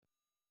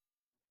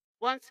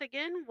Once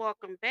again,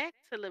 welcome back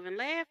to Live and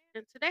Laugh.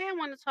 And today I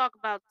want to talk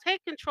about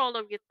take control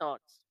of your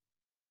thoughts.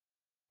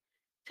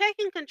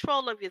 Taking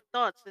control of your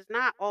thoughts is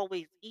not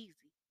always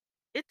easy.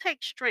 It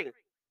takes strength.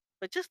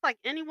 But just like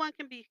anyone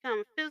can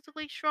become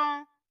physically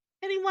strong,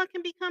 anyone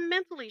can become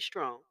mentally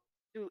strong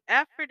through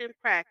effort and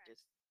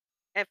practice.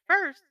 At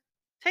first,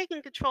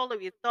 taking control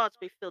of your thoughts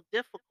may feel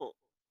difficult,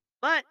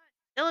 but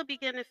it'll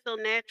begin to feel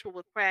natural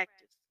with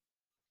practice.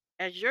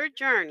 As your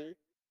journey,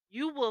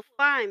 you will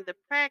find the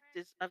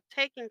practice of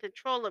taking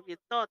control of your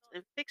thoughts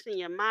and fixing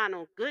your mind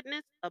on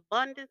goodness,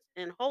 abundance,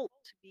 and hope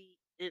to be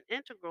an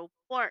integral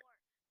part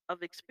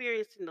of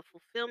experiencing the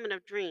fulfillment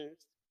of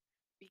dreams.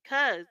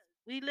 Because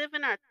we live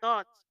in our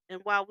thoughts,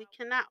 and while we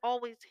cannot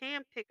always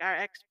handpick our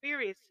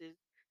experiences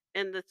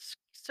and the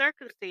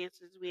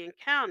circumstances we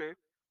encounter,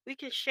 we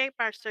can shape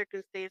our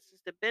circumstances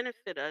to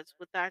benefit us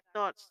with our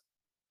thoughts.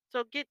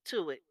 So get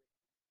to it.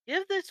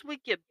 Give this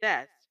week your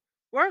best.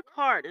 Work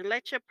hard and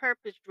let your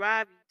purpose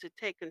drive you to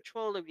take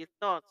control of your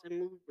thoughts and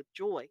move with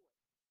joy.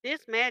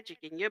 There's magic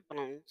in your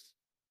bones.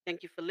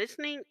 Thank you for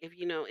listening. If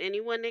you know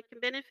anyone that can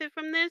benefit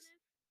from this,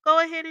 go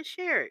ahead and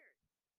share it.